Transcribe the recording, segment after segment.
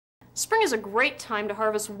Spring is a great time to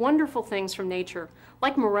harvest wonderful things from nature,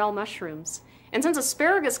 like morel mushrooms. And since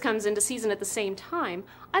asparagus comes into season at the same time,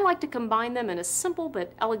 I like to combine them in a simple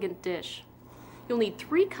but elegant dish. You'll need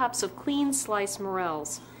 3 cups of clean sliced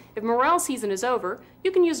morels. If morel season is over, you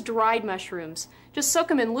can use dried mushrooms. Just soak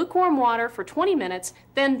them in lukewarm water for 20 minutes,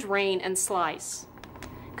 then drain and slice.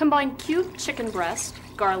 Combine cubed chicken breast,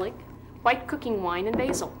 garlic, white cooking wine, and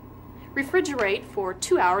basil. Refrigerate for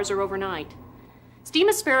 2 hours or overnight. Steam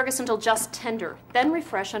asparagus until just tender, then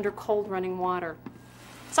refresh under cold running water.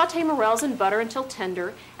 Sauté morels in butter until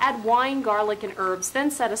tender, add wine, garlic, and herbs,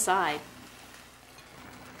 then set aside.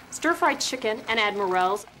 Stir-fry chicken and add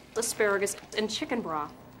morels, asparagus, and chicken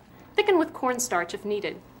broth. Thicken with cornstarch if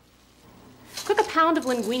needed. Cook a pound of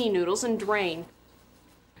linguine noodles and drain.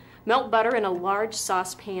 Melt butter in a large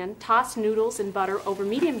saucepan, toss noodles in butter over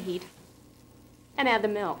medium heat, and add the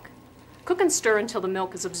milk. Cook and stir until the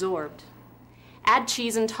milk is absorbed. Add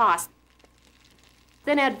cheese and toss.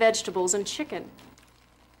 Then add vegetables and chicken.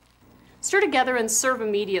 Stir together and serve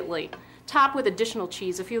immediately. Top with additional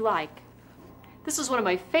cheese if you like. This is one of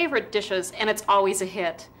my favorite dishes, and it's always a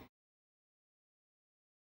hit.